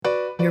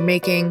You're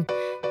making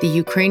the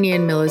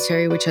Ukrainian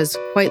military, which has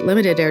quite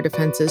limited air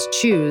defenses,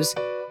 choose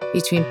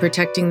between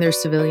protecting their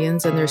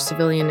civilians and their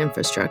civilian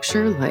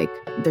infrastructure, like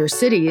their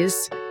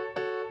cities,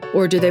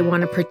 or do they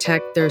want to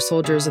protect their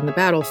soldiers in the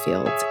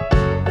battlefield?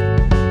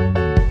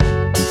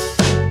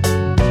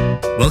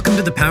 Welcome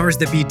to the Powers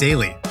That Be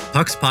Daily,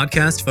 Puck's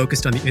podcast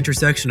focused on the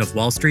intersection of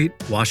Wall Street,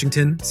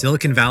 Washington,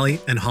 Silicon Valley,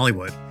 and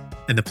Hollywood,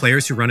 and the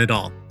players who run it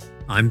all.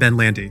 I'm Ben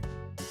Landy.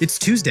 It's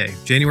Tuesday,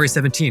 January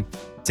 17th.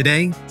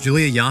 Today,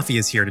 Julia Ioffe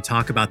is here to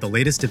talk about the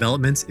latest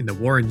developments in the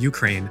war in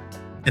Ukraine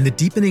and the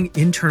deepening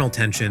internal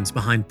tensions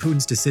behind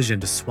Putin's decision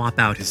to swap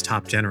out his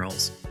top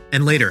generals.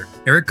 And later,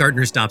 Eric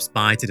Gardner stops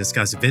by to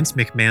discuss Vince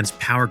McMahon's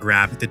power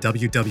grab at the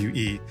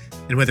WWE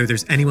and whether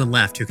there's anyone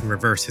left who can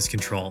reverse his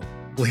control.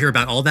 We'll hear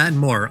about all that and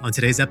more on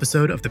today's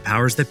episode of The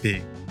Powers That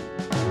Be.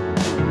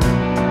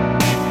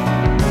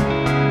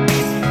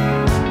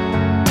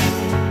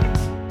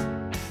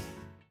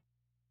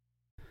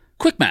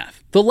 Quick math.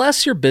 The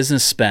less your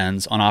business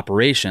spends on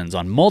operations,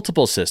 on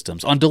multiple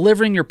systems, on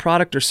delivering your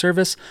product or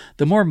service,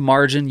 the more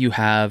margin you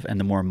have and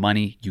the more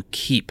money you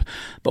keep.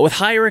 But with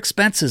higher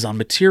expenses on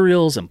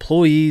materials,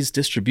 employees,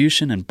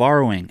 distribution, and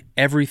borrowing,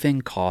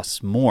 everything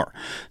costs more.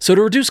 So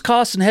to reduce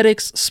costs and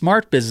headaches,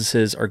 smart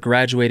businesses are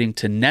graduating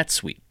to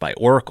NetSuite by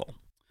Oracle.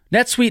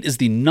 NetSuite is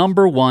the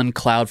 #1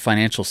 cloud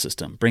financial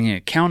system, bringing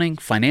accounting,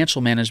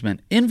 financial management,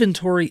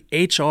 inventory,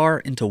 HR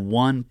into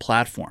one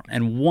platform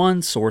and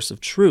one source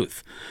of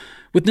truth.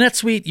 With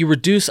NetSuite, you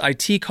reduce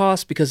IT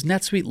costs because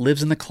NetSuite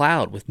lives in the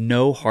cloud with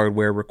no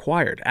hardware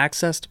required,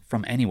 accessed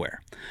from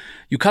anywhere.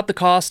 You cut the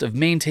cost of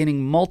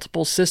maintaining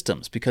multiple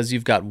systems because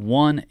you've got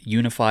one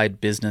unified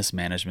business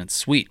management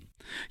suite.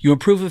 You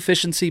improve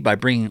efficiency by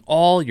bringing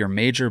all your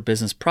major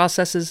business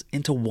processes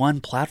into one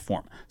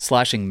platform,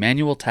 slashing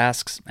manual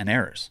tasks and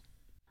errors.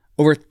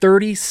 Over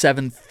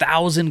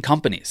 37,000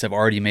 companies have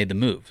already made the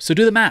move, so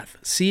do the math.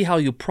 See how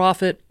you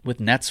profit with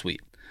NetSuite.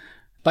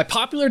 By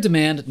popular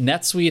demand,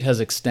 NetSuite has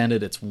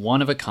extended its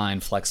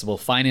one-of-a-kind flexible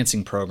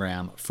financing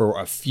program for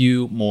a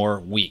few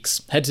more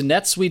weeks. Head to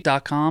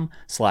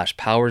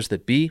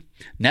netsuite.com/powersthatbe,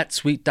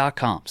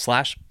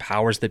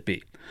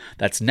 netsuite.com/powersthatbe.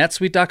 That's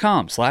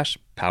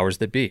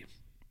netsuite.com/powersthatbe.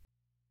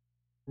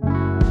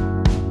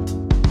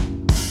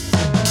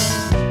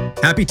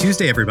 Happy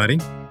Tuesday, everybody.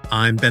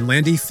 I'm Ben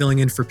Landy, filling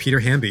in for Peter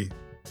Hamby,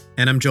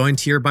 and I'm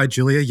joined here by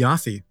Julia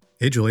Ioffe.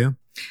 Hey, Julia.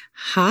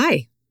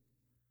 Hi.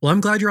 Well, I'm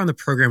glad you're on the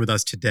program with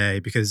us today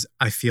because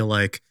I feel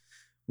like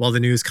while the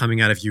news coming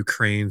out of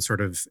Ukraine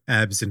sort of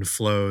ebbs and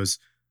flows,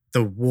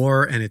 the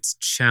war and its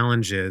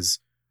challenges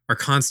are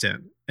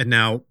constant. And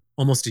now,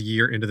 almost a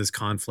year into this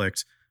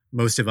conflict,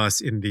 most of us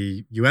in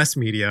the US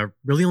media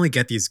really only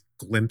get these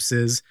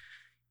glimpses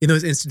in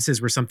those instances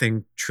where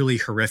something truly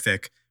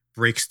horrific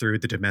breaks through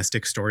the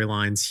domestic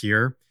storylines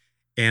here.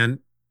 And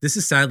this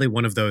is sadly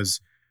one of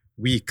those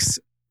weeks.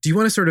 Do you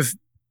want to sort of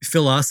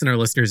fill us and our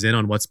listeners in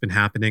on what's been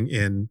happening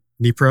in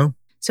Dnipro?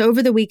 So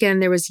over the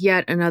weekend, there was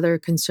yet another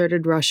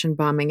concerted Russian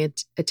bombing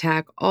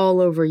attack all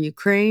over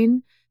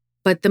Ukraine,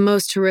 but the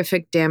most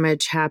horrific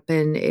damage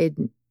happened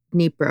in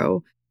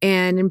Dnipro.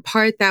 And in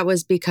part, that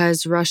was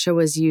because Russia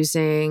was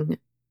using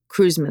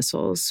cruise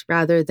missiles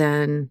rather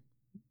than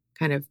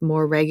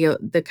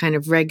the kind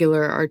of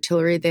regular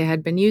artillery they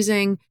had been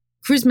using.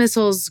 Cruise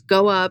missiles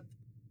go up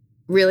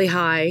really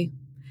high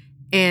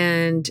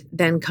and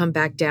then come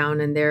back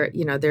down, and they're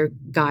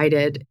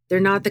guided.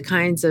 They're not the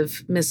kinds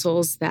of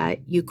missiles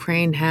that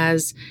Ukraine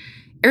has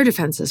air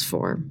defenses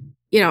for,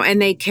 and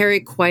they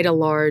carry quite a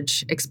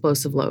large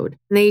explosive load.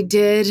 And they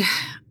did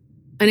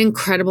an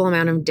incredible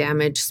amount of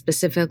damage,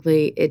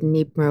 specifically in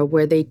Dnipro,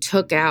 where they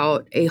took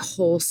out a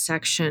whole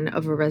section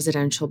of a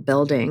residential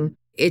building.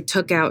 It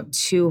took out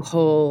 2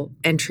 whole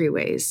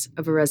entryways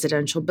of a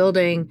residential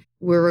building.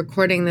 We're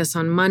recording this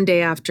on Monday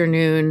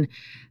afternoon,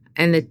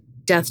 and the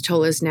death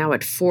toll is now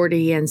at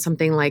 40, and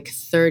something like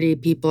 30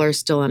 people are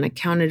still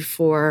unaccounted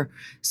for.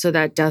 So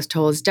that death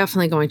toll is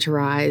definitely going to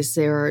rise.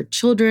 There are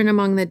children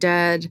among the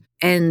dead,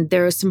 and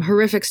there are some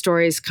horrific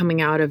stories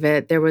coming out of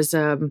it. There was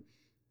a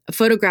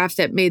photograph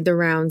that made the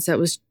rounds that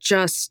was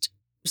just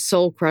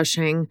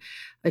soul-crushing.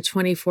 A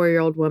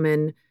 24-year-old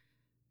woman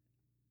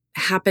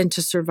happened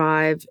to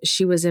survive.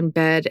 She was in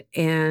bed,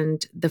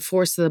 and the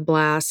force of the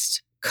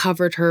blast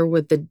covered her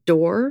with the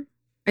door,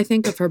 I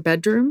think, of her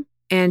bedroom.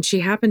 And she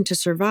happened to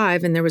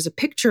survive. And there was a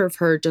picture of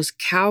her just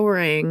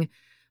cowering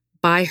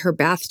by her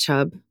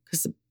bathtub,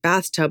 because the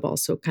bathtub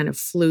also kind of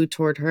flew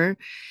toward her.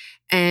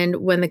 And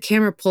when the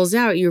camera pulls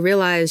out, you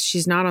realize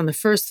she's not on the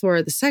first floor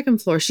or the second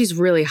floor. She's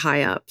really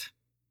high up.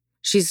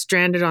 She's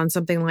stranded on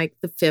something like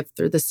the 5th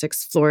or the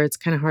 6th floor. It's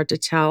kind of hard to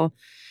tell.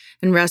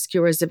 And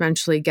rescuers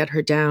eventually get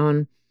her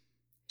down.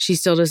 She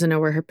still doesn't know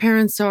where her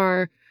parents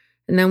are.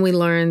 And then we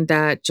learned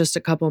that just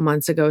a couple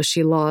months ago,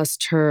 she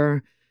lost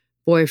her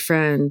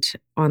boyfriend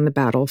on the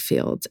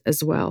battlefield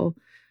as well.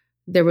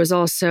 There was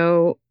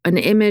also an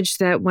image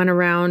that went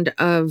around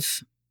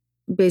of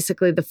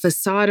basically the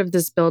facade of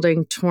this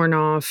building torn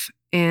off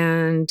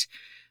and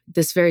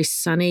this very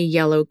sunny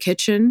yellow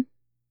kitchen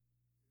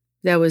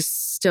that was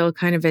still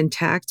kind of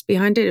intact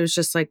behind it. It was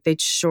just like they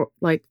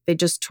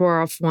just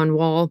tore off one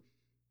wall.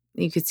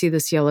 You could see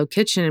this yellow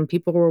kitchen, and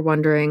people were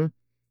wondering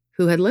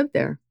who had lived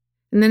there.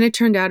 And then it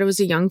turned out it was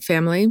a young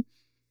family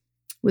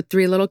with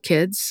 3 little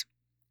kids,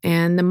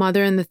 and the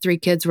mother and the 3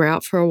 kids were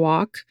out for a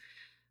walk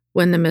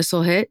when the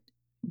missile hit,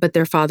 but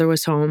their father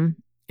was home,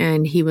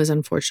 and he was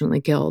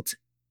unfortunately killed.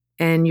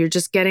 And you're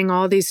just getting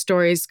all these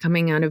stories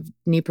coming out of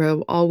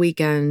Dnipro all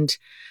weekend.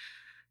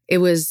 It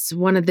was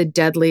one of the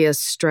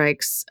deadliest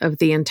strikes of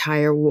the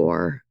entire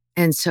war.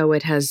 And so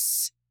it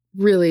has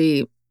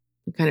really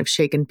kind of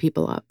shaken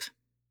people up.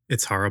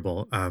 It's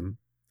horrible.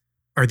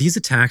 Are these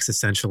attacks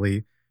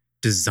essentially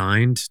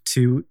designed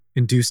to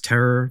induce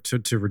terror,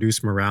 to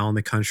reduce morale in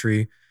the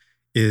country?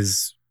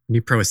 Is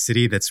Dnipro a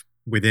city that's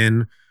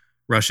within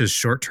Russia's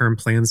short-term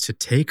plans to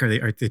take?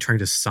 Are they trying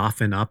to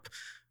soften up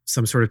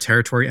some sort of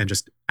territory and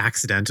just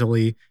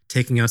accidentally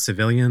taking out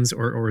civilians?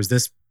 Or is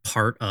this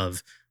part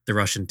of the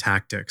Russian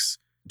tactics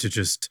to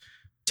just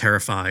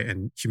terrify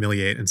and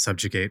humiliate and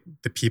subjugate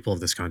the people of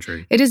this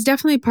country? It is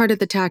definitely part of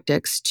the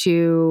tactics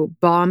to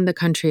bomb the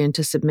country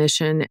into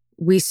submission.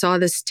 We saw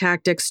this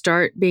tactic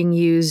start being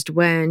used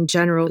when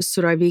General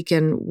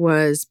Surovikin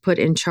was put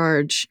in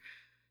charge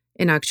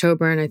in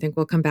October, and I think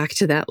we'll come back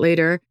to that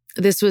later.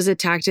 This was a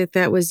tactic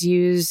that was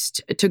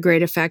used to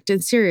great effect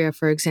in Syria,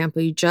 for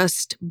example. You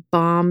just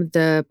bomb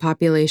the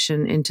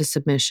population into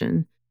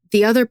submission.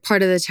 The other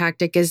part of the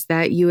tactic is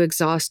that you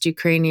exhaust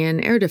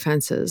Ukrainian air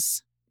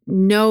defenses.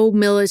 No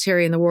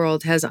military in the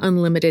world has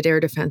unlimited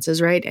air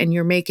defenses, right? And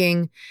you're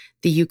making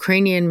the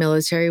Ukrainian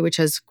military, which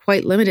has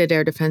quite limited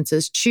air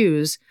defenses,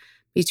 choose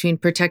between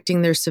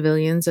protecting their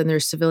civilians and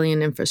their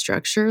civilian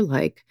infrastructure,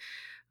 like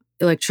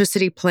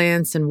electricity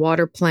plants and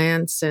water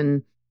plants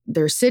and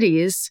their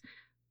cities,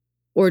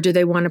 or do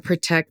they want to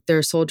protect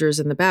their soldiers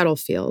in the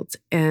battlefield?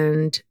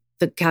 And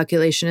the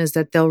calculation is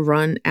that they'll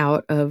run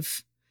out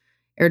of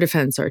air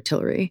defense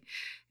artillery.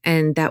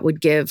 And that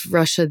would give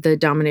Russia the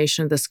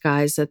domination of the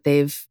skies that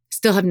they've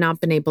still have not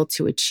been able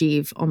to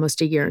achieve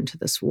almost a year into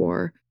this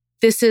war.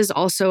 This is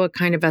also a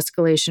kind of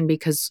escalation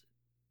because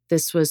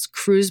this was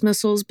cruise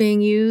missiles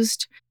being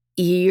used.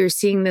 You're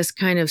seeing this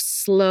kind of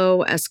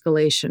slow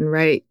escalation,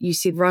 right? You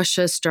see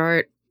Russia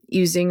start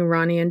using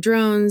Iranian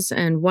drones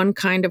and one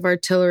kind of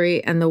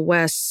artillery, and the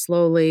West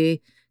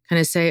slowly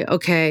kind of say,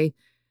 okay,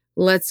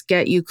 let's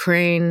get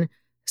Ukraine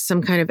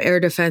some kind of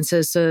air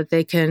defenses so that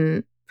they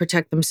can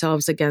protect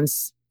themselves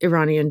against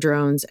Iranian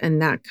drones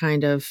and that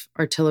kind of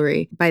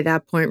artillery. By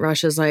that point,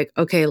 Russia's like,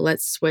 okay,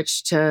 let's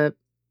switch to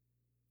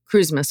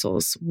cruise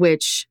missiles,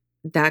 which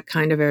that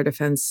kind of air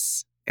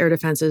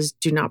defenses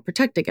do not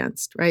protect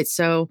against, right?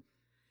 So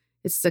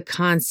it's the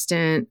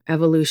constant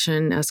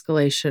evolution,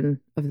 escalation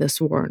of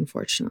this war,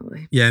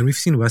 unfortunately. Yeah, and we've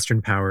seen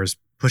Western powers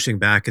pushing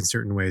back in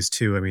certain ways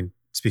too. I mean,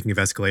 speaking of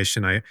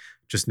escalation, I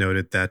just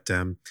noted that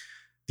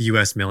the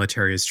U.S.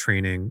 military is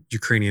training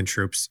Ukrainian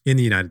troops in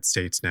the United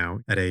States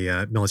now at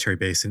a military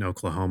base in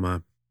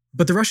Oklahoma.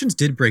 But the Russians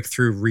did break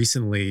through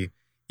recently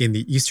in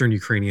the eastern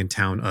Ukrainian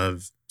town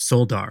of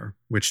Soledar,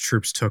 which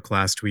troops took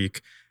last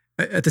week.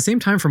 At the same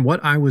time, from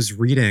what I was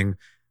reading,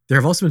 there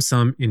have also been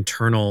some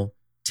internal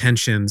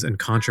tensions and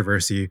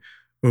controversy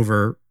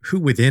over who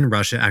within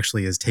Russia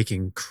actually is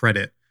taking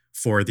credit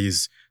for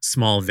these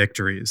small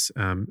victories,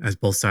 as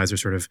both sides are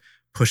sort of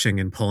pushing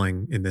and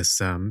pulling in this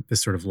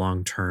sort of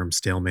long-term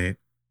stalemate.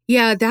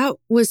 Yeah, that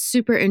was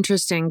super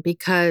interesting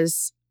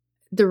because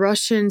the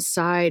Russian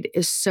side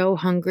is so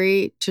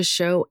hungry to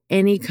show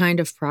any kind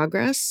of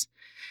progress,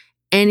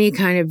 any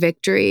kind of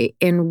victory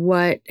in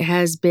what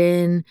has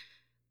been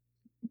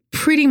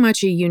pretty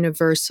much a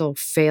universal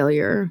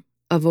failure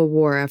of a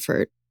war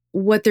effort.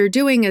 What they're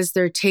doing is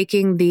they're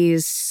taking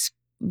these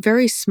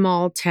very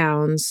small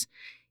towns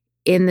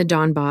in the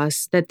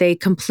Donbass that they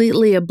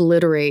completely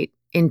obliterate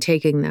in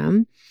taking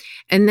them.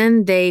 And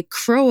then they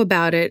crow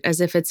about it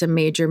as if it's a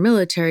major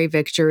military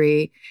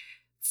victory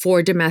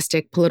for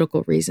domestic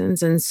political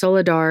reasons. And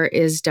Soledar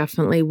is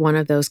definitely one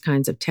of those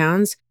kinds of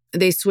towns.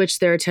 They switch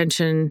their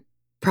attention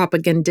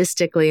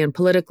propagandistically and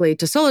politically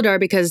to Soledar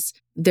because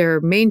their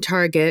main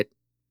target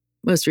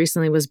most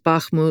recently was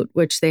Bakhmut,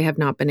 which they have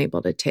not been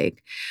able to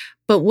take.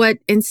 But what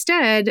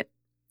instead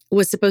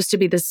was supposed to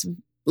be this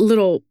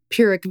little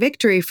Pyrrhic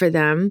victory for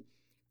them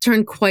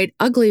turned quite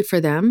ugly for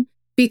them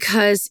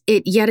because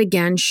it yet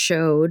again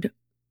showed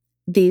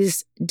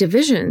these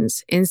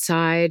divisions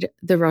inside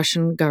the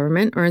Russian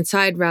government, or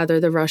inside rather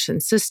the Russian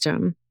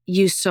system.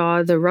 You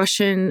saw the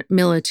Russian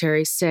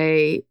military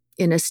say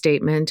in a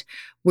statement,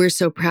 "We're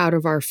so proud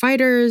of our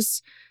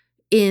fighters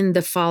in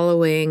the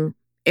following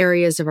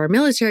areas of our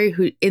military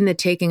who in the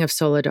taking of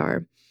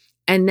Soledar."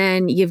 And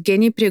then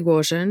Yevgeny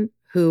Prigozhin,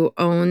 who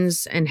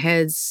owns and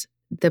heads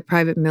the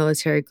private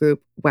military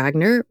group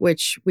Wagner,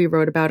 which we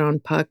wrote about on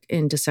Puck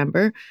in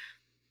December,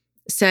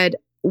 said,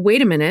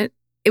 wait a minute,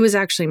 it was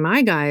actually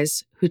my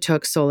guys who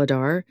took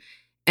Soledar,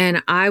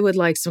 and I would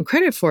like some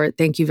credit for it.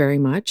 Thank you very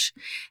much.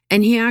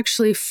 And he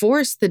actually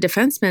forced the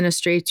defense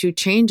ministry to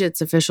change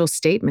its official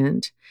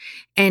statement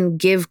and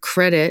give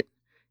credit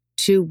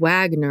to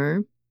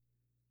Wagner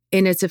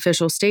in its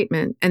official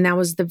statement. And that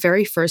was the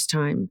very first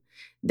time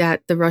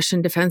that the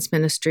Russian Defense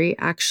Ministry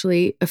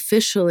actually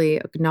officially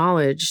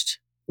acknowledged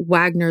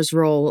Wagner's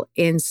role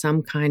in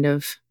some kind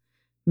of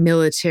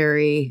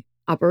military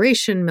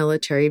operation,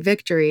 military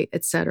victory,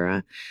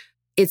 etc.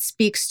 It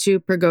speaks to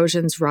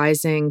Prigozhin's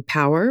rising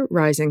power,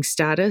 rising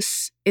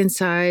status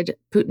inside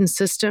Putin's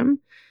system,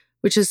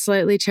 which is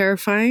slightly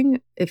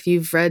terrifying. If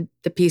you've read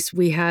the piece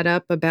we had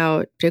up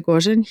about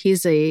Prigozhin,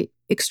 he's an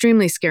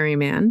extremely scary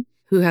man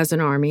who has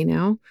an army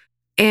now.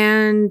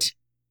 And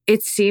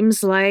it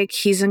seems like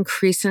he's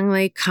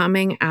increasingly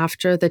coming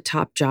after the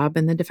top job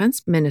in the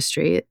defense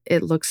ministry.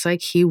 It looks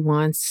like he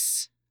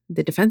wants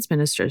the defense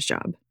minister's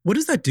job. What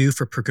does that do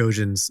for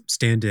Prigozhin's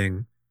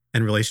standing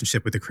and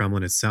relationship with the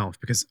Kremlin itself?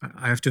 Because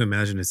I have to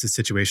imagine it's a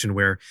situation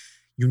where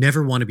you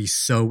never want to be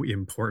so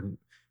important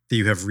that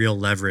you have real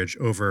leverage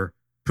over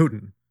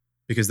Putin,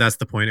 because that's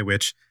the point at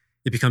which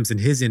it becomes in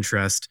his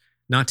interest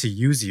not to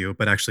use you,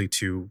 but actually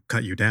to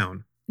cut you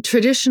down.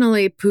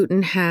 Traditionally,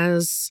 Putin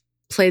has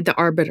played the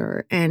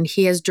arbiter, and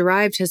he has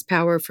derived his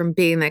power from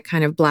being that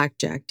kind of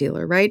blackjack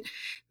dealer, right?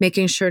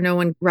 Making sure no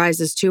one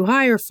rises too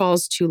high or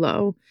falls too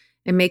low,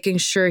 and making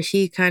sure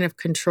he kind of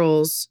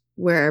controls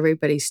where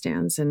everybody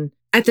stands. And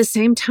at the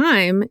same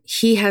time,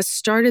 he has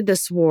started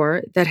this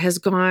war that has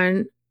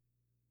gone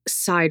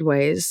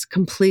sideways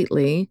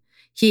completely.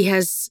 He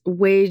has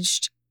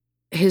waged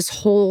his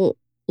whole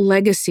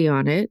legacy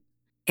on it.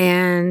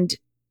 And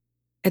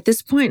at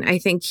this point, I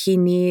think he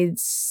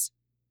needs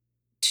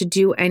to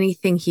do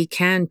anything he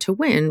can to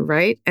win,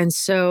 right? And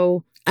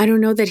so I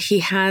don't know that he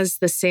has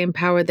the same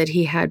power that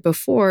he had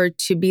before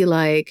to be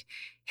like,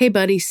 hey,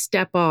 buddy,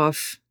 step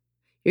off.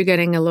 You're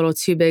getting a little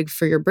too big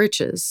for your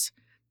britches.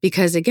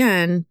 Because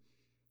again,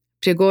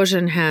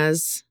 Prigozhin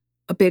has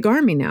a big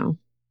army now.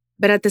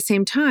 But at the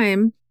same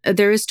time,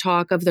 there is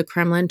talk of the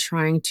Kremlin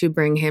trying to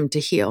bring him to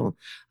heel,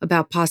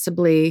 about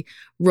possibly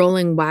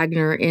rolling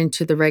Wagner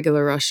into the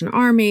regular Russian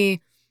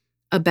army,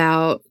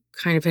 about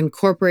kind of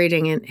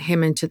incorporating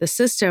him into the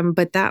system,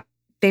 but that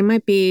they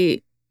might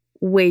be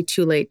way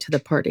too late to the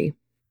party.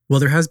 Well,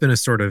 there has been a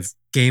sort of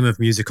game of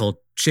musical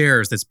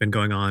chairs that's been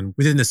going on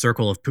within the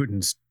circle of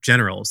Putin's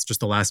generals. Just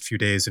the last few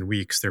days and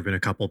weeks, there have been a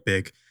couple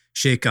big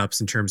shakeups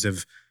in terms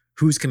of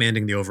who's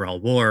commanding the overall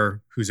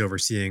war, who's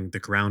overseeing the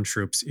ground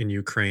troops in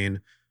Ukraine.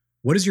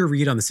 What is your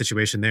read on the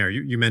situation there?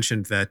 You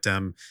mentioned that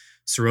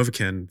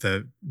Surovikin,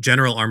 the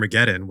General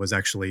Armageddon, was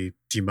actually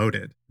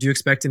demoted. Do you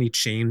expect any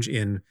change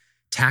in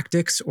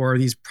tactics, or are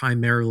these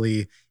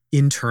primarily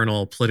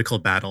internal political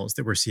battles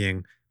that we're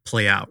seeing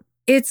play out?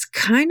 It's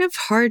kind of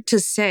hard to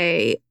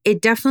say.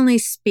 It definitely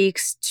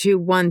speaks to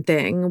one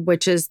thing,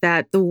 which is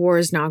that the war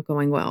is not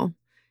going well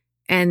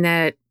and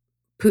that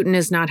Putin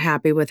is not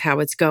happy with how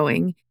it's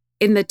going.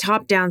 In the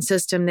top-down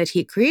system that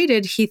he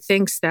created, he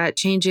thinks that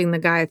changing the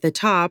guy at the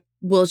top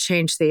will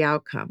change the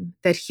outcome,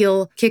 that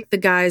he'll kick the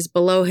guys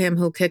below him,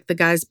 who'll kick the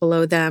guys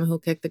below them, who'll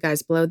kick the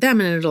guys below them,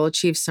 and it'll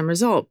achieve some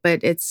result.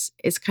 But it's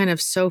kind of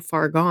so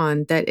far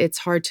gone that it's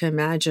hard to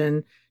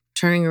imagine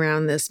turning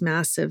around this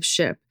massive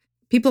ship.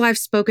 People I've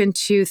spoken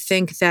to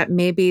think that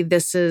maybe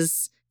this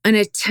is an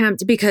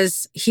attempt,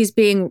 because he's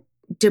being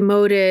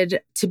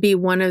demoted to be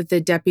one of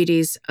the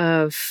deputies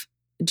of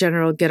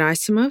General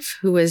Gerasimov,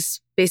 who is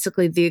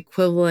basically the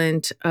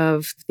equivalent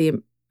of the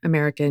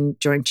American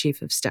Joint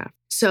Chief of Staff.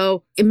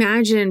 So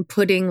imagine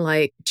putting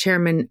like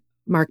Chairman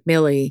Mark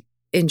Milley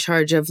in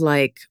charge of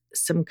like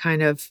some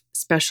kind of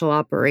special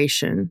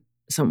operation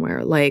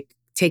somewhere, like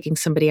taking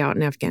somebody out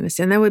in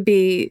Afghanistan. That would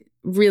be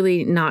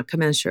really not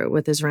commensurate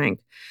with his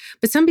rank.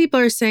 But some people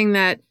are saying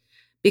that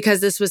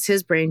because this was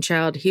his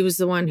brainchild, he was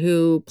the one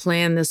who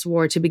planned this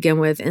war to begin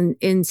with, and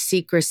in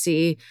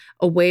secrecy,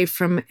 away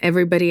from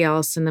everybody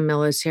else in the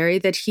military,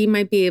 that he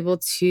might be able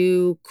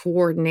to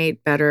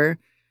coordinate better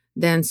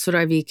than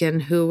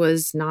Surovikin, who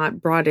was not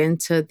brought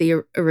into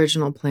the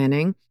original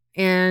planning,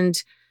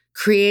 and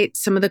create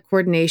some of the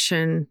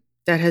coordination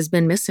that has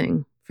been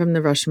missing from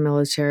the Russian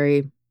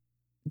military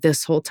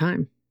this whole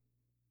time.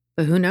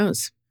 But who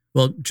knows?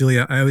 Well,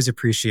 Julia, I always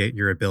appreciate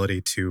your ability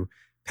to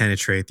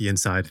penetrate the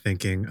inside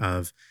thinking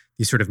of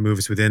these sort of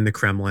moves within the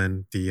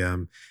Kremlin,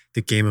 the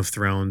Game of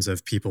Thrones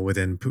of people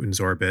within Putin's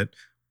orbit,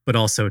 but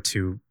also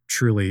to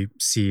truly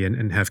see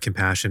and have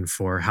compassion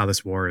for how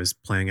this war is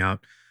playing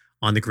out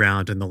on the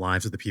ground and the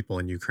lives of the people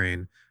in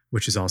Ukraine,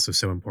 which is also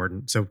so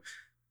important. So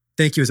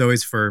thank you as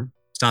always for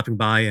stopping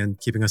by and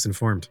keeping us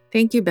informed.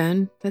 Thank you,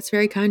 Ben. That's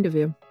very kind of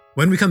you.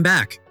 When we come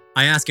back,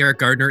 I ask Eric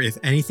Gardner if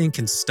anything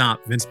can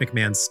stop Vince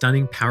McMahon's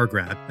stunning power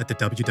grab at the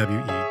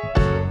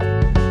WWE.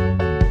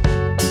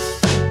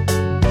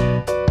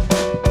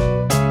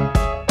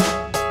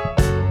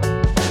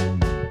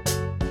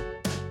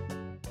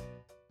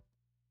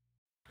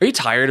 Are you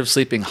tired of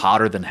sleeping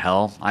hotter than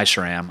hell? I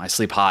sure am. I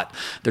sleep hot.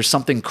 There's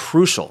something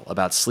crucial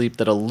about sleep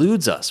that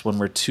eludes us when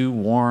we're too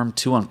warm,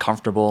 too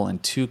uncomfortable,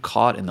 and too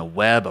caught in the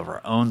web of our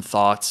own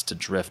thoughts to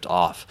drift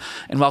off.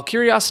 And while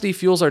curiosity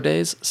fuels our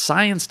days,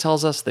 science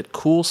tells us that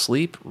cool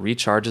sleep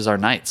recharges our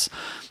nights.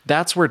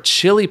 That's where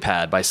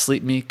ChiliPad by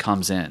SleepMe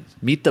comes in.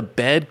 Meet the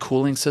bed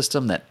cooling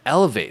system that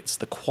elevates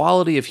the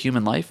quality of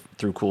human life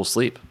through cool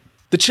sleep.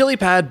 The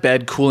ChiliPad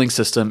bed cooling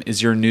system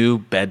is your new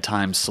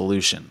bedtime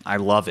solution. I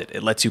love it.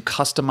 It lets you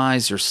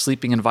customize your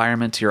sleeping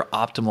environment to your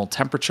optimal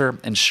temperature,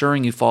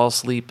 ensuring you fall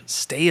asleep,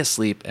 stay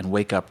asleep, and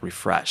wake up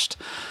refreshed.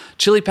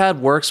 ChiliPad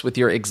works with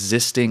your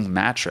existing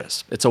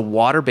mattress. It's a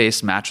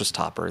water-based mattress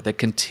topper that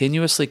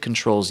continuously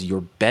controls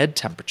your bed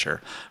temperature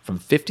from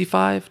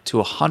 55 to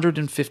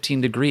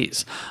 115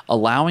 degrees,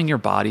 allowing your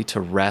body to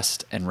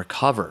rest and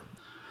recover.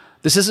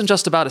 This isn't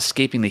just about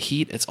escaping the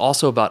heat, it's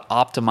also about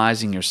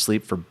optimizing your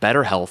sleep for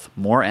better health,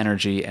 more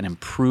energy, and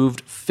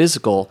improved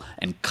physical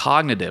and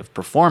cognitive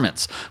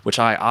performance, which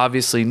I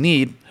obviously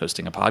need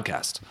hosting a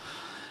podcast.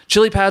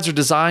 ChiliPads are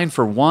designed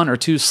for 1 or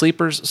 2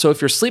 sleepers, so if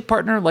your sleep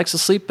partner likes to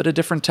sleep at a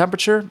different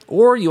temperature,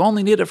 or you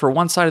only need it for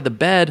one side of the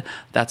bed,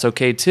 that's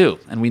okay too,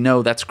 and we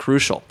know that's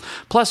crucial.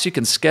 Plus, you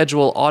can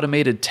schedule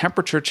automated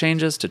temperature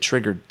changes to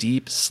trigger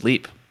deep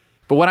sleep.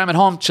 But when I'm at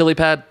home,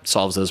 ChiliPad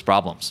solves those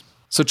problems.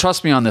 So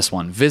trust me on this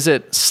one.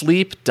 Visit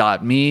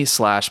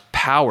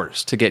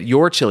sleep.me/powers to get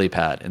your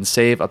ChiliPad and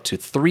save up to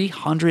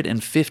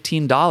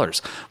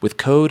 $315 with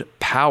code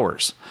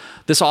POWERS.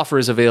 This offer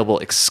is available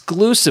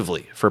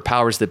exclusively for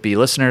Powers That Be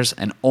listeners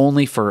and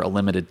only for a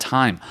limited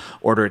time.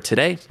 Order it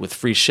today with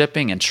free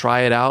shipping and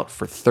try it out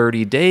for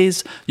 30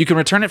 days. You can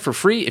return it for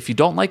free if you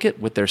don't like it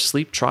with their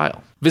sleep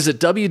trial. Visit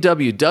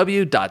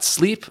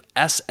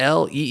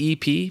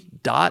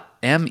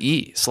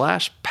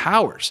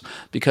www.sleep.me/powers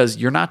because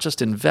you're not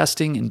just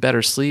investing in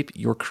better sleep,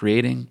 you're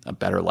creating a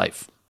better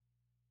life.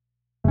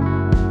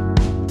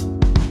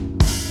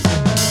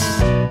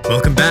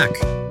 Welcome back.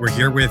 We're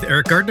here with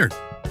Eric Gardner.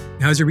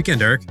 How's your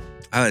weekend, Eric?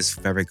 Oh, it's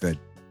very good.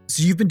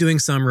 So you've been doing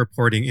some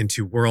reporting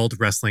into World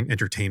Wrestling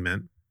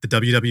Entertainment, the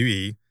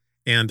WWE,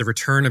 and the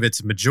return of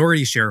its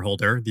majority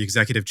shareholder, the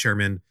executive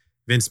chairman,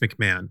 Vince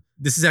McMahon.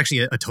 This is actually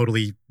a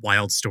totally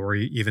wild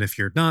story, even if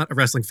you're not a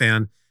wrestling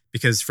fan,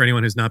 because for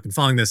anyone who's not been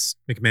following this,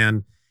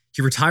 McMahon,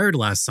 he retired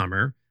last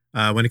summer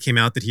when it came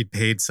out that he'd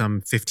paid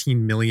some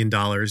 $15 million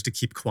to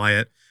keep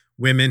quiet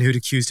women who'd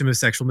accused him of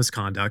sexual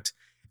misconduct.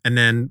 And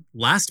then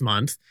last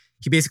month,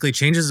 he basically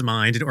changes his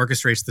mind and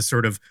orchestrates the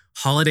sort of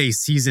holiday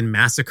season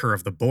massacre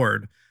of the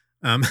board.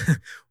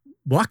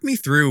 Walk me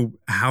through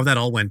how that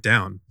all went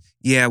down.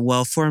 Yeah,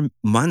 well, for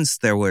months,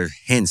 there were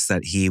hints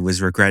that he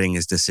was regretting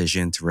his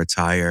decision to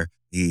retire.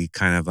 He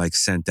kind of like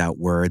sent out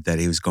word that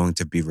he was going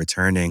to be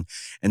returning.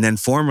 And then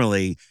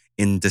formally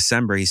in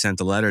December, he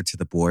sent a letter to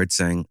the board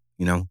saying,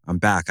 you know, I'm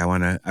back. I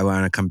want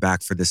to come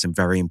back for this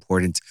very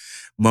important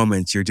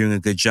moment. You're doing a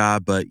good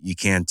job, but you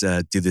can't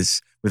do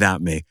this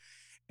without me.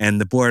 And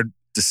the board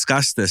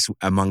discussed this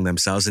among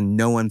themselves, and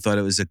no one thought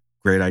it was a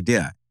great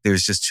idea. There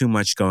was just too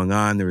much going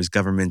on. There was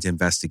government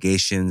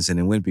investigations, and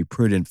it wouldn't be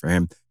prudent for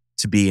him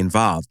to be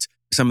involved.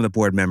 Some of the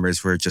board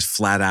members were just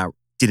flat out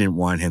didn't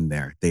want him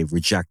there. They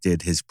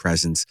rejected his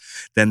presence.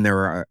 Then there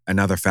were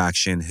another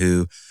faction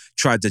who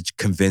tried to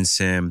convince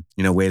him,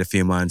 you know, wait a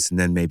few months and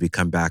then maybe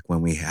come back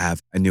when we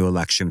have a new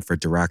election for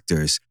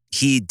directors.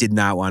 He did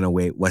not want to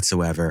wait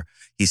whatsoever.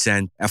 He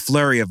sent a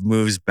flurry of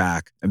moves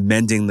back,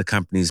 amending the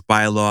company's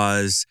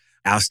bylaws,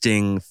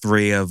 ousting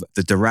 3 of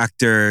the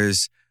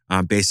directors,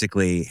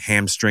 basically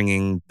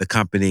hamstringing the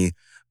company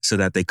so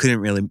that they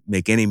couldn't really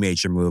make any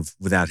major move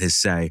without his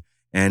say.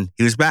 And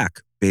he was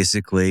back.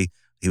 Basically,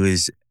 he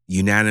was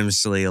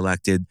unanimously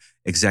elected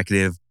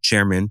executive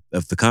chairman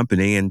of the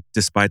company. And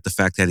despite the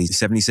fact that he's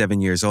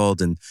 77 years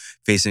old and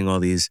facing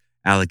all these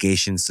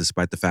allegations,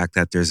 despite the fact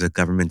that there's a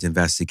government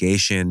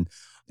investigation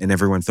and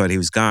everyone thought he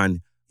was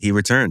gone, he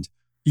returned.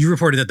 You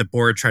reported that the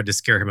board tried to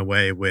scare him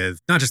away with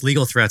not just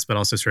legal threats, but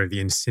also sort of the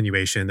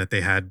insinuation that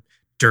they had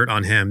dirt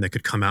on him that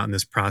could come out in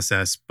this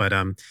process. But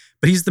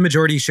he's the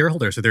majority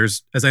shareholder. So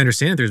there's, as I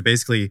understand it, there's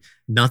basically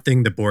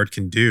nothing the board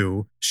can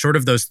do short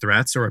of those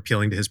threats or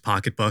appealing to his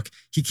pocketbook.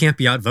 He can't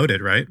be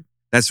outvoted, right?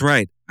 That's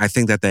right. I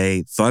think that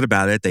they thought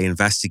about it, they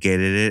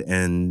investigated it,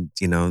 and,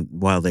 you know,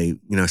 while they,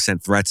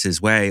 sent threats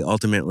his way,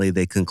 ultimately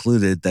they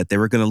concluded that they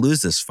were going to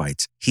lose this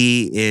fight.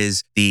 He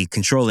is the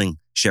controlling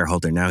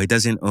shareholder. Now, he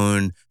doesn't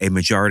own a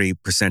majority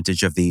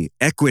percentage of the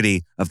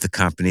equity of the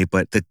company,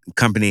 but the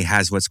company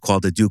has what's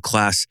called a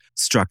due-class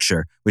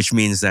structure, which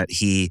means that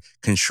he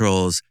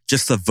controls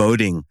just the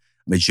voting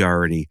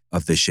majority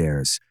of the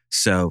shares.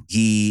 So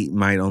he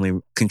might only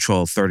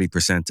control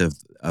 30%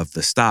 of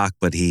the stock,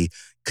 but he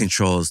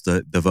controls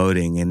the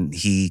voting, and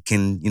he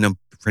can,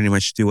 pretty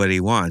much do what he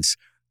wants.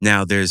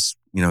 Now there's,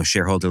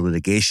 shareholder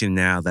litigation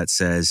now that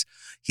says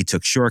he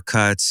took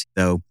shortcuts,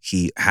 though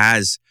he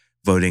has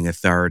voting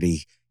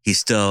authority. He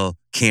still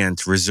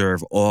can't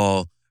reserve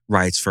all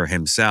rights for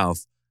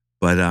himself,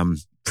 but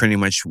pretty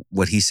much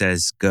what he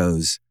says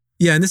goes.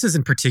 Yeah, and this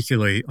isn't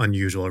particularly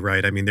unusual,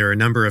 right? I mean, there are a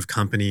number of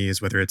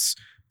companies, whether it's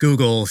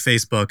Google,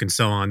 Facebook, and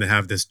so on that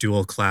have this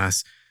dual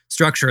class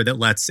structure that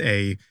lets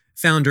a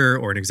founder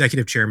or an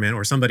executive chairman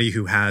or somebody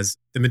who has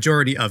the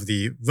majority of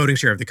the voting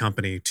share of the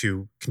company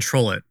to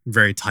control it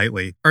very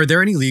tightly. Are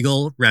there any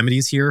legal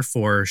remedies here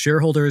for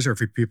shareholders or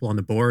for people on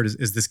the board?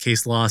 Is this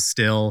case law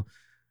still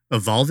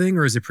evolving,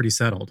 or is it pretty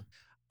settled?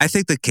 I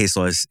think the case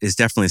law is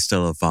definitely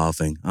still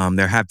evolving.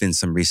 There have been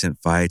some recent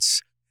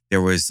fights.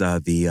 There was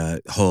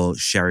the whole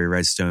Shari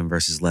Redstone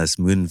versus Les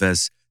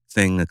Moonves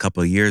thing a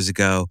couple of years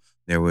ago.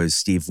 There was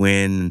Steve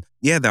Wynn.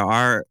 Yeah, there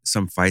are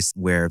some fights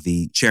where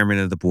the chairman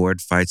of the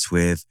board fights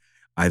with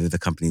either the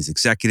company's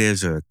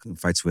executives or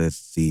fights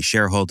with the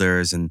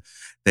shareholders, and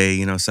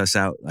they, suss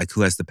out like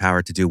who has the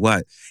power to do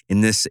what.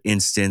 In this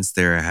instance,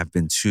 there have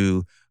been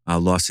two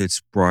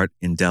lawsuits brought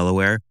in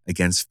Delaware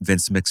against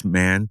Vince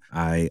McMahon.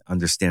 I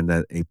understand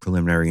that a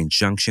preliminary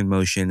injunction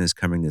motion is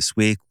coming this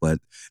week. What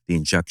the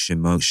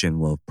injunction motion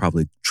will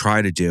probably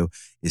try to do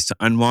is to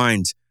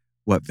unwind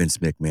what Vince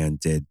McMahon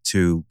did,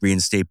 to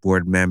reinstate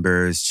board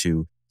members,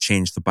 to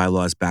change the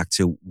bylaws back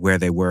to where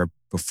they were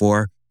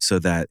before, so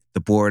that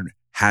the board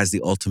has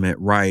the ultimate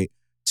right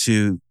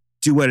to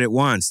do what it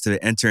wants,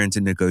 to enter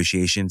into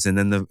negotiations, and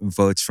then the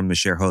votes from the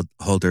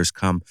shareholders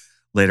come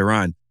later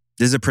on.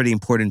 This is a pretty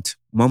important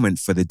moment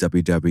for the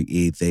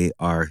WWE. They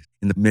are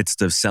in the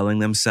midst of selling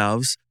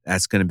themselves.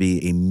 That's going to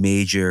be a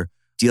major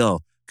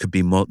deal, could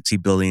be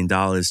multi-billion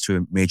dollars to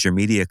a major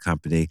media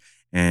company.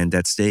 And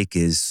at stake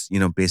is,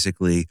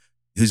 basically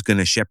who's going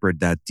to shepherd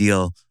that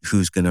deal,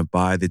 who's going to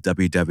buy the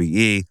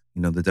WWE.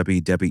 The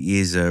WWE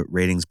is a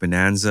ratings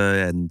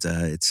bonanza, and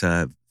it's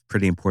a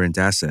pretty important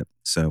asset.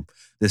 So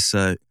this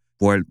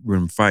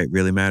boardroom fight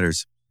really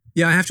matters.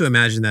 Yeah, I have to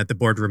imagine that the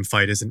boardroom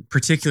fight isn't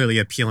particularly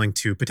appealing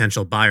to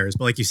potential buyers.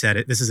 But like you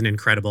said, this is an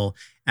incredible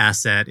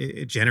asset.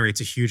 It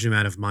generates a huge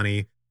amount of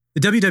money.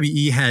 The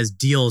WWE has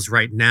deals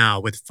right now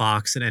with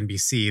Fox and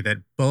NBC that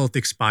both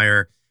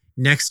expire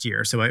next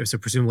year. So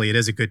presumably it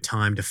is a good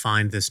time to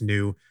find this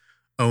new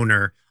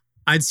owner.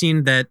 I'd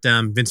seen that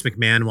Vince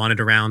McMahon wanted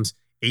around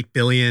 $8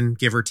 billion,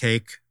 give or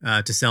take,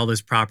 to sell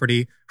this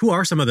property. Who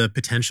are some of the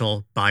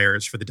potential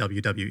buyers for the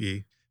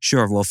WWE?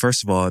 Sure. Well,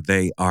 first of all,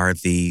 they are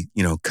the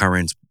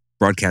current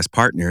broadcast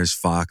partners,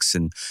 Fox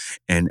and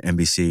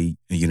NBC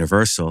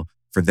Universal.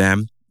 For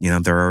them,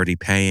 they're already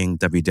paying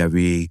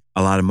WWE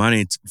a lot of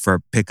money for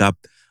pick up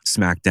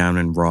SmackDown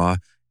and Raw.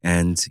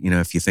 And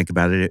if you think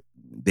about it,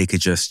 they could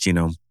just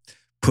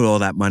put all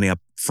that money up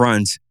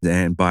front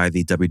and buy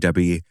the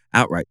WWE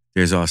outright.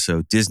 There's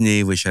also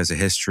Disney, which has a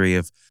history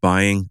of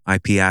buying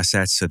IP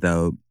assets, so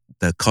though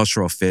the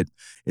cultural fit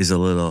is a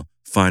little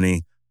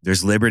funny.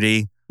 There's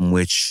Liberty,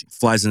 which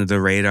flies under the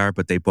radar,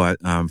 but they bought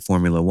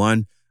Formula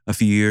One a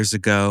few years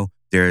ago.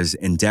 There's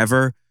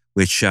Endeavor,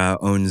 which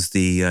owns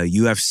the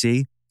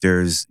UFC.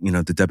 There's, the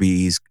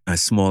WWE's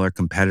smaller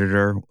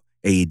competitor,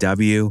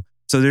 AEW.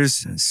 So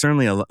there's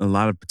certainly a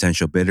lot of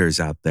potential bidders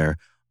out there.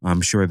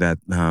 I'm sure that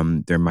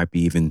there might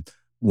be even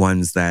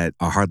ones that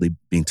are hardly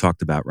being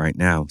talked about right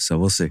now. So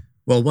we'll see.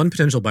 Well, one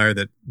potential buyer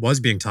that was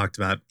being talked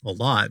about a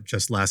lot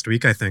just last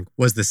week, I think,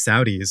 was the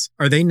Saudis.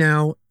 Are they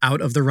now out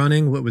of the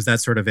running? Was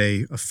that sort of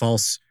a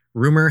false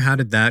rumor? How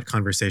did that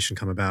conversation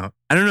come about?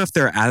 I don't know if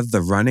they're out of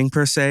the running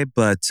per se,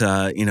 but,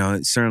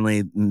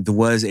 certainly there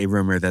was a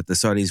rumor that the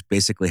Saudis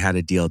basically had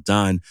a deal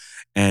done,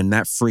 and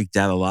that freaked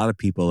out a lot of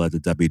people at the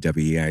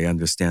WWE. I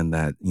understand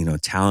that,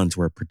 talents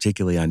were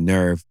particularly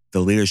unnerved. The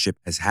leadership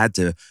has had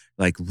to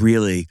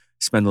really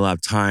spend a lot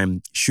of time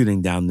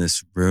shooting down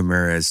this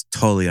rumor as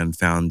totally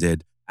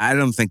unfounded. I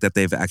don't think that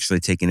they've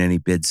actually taken any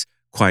bids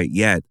quite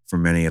yet for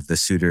many of the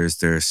suitors.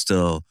 They're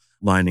still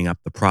lining up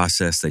the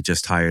process. They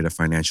just hired a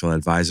financial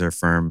advisor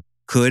firm.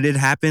 Could it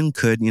happen?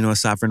 Could, a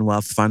sovereign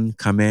wealth fund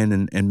come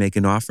in and make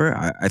an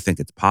offer? I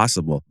think it's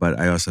possible, but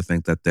I also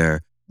think that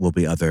there will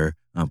be other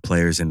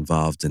players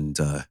involved, and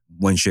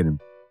one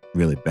shouldn't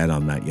really bet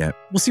on that yet.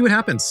 We'll see what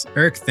happens.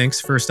 Eric, thanks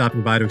for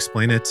stopping by to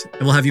explain it,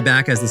 and we'll have you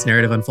back as this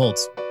narrative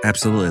unfolds.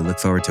 Absolutely. Look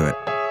forward to it.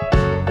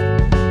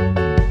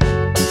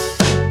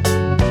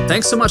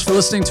 Thanks so much for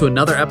listening to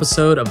another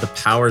episode of The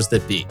Powers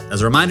That Be.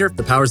 As a reminder,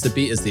 The Powers That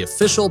Be is the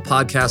official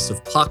podcast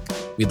of Puck.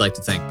 We'd like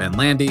to thank Ben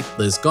Landy,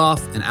 Liz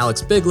Goff, and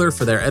Alex Bigler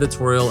for their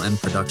editorial and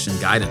production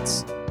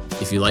guidance.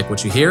 If you like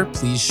what you hear,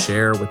 please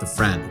share with a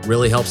friend. It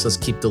really helps us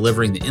keep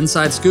delivering the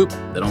inside scoop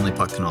that only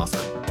Puck can offer.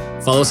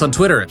 Follow us on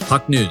Twitter at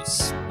Puck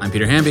News. I'm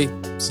Peter Hamby.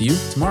 See you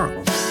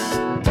tomorrow.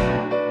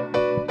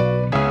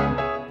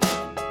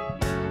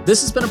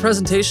 This has been a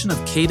presentation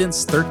of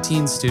Cadence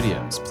 13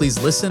 Studios.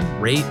 Please listen,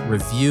 rate,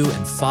 review,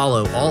 and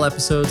follow all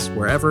episodes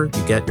wherever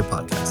you get your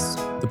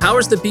podcasts. The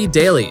Powers That Be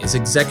Daily is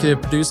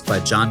executive produced by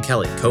John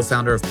Kelly,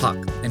 co-founder of Puck,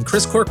 and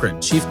Chris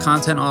Corcoran, chief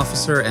content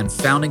officer and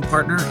founding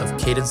partner of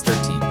Cadence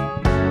 13.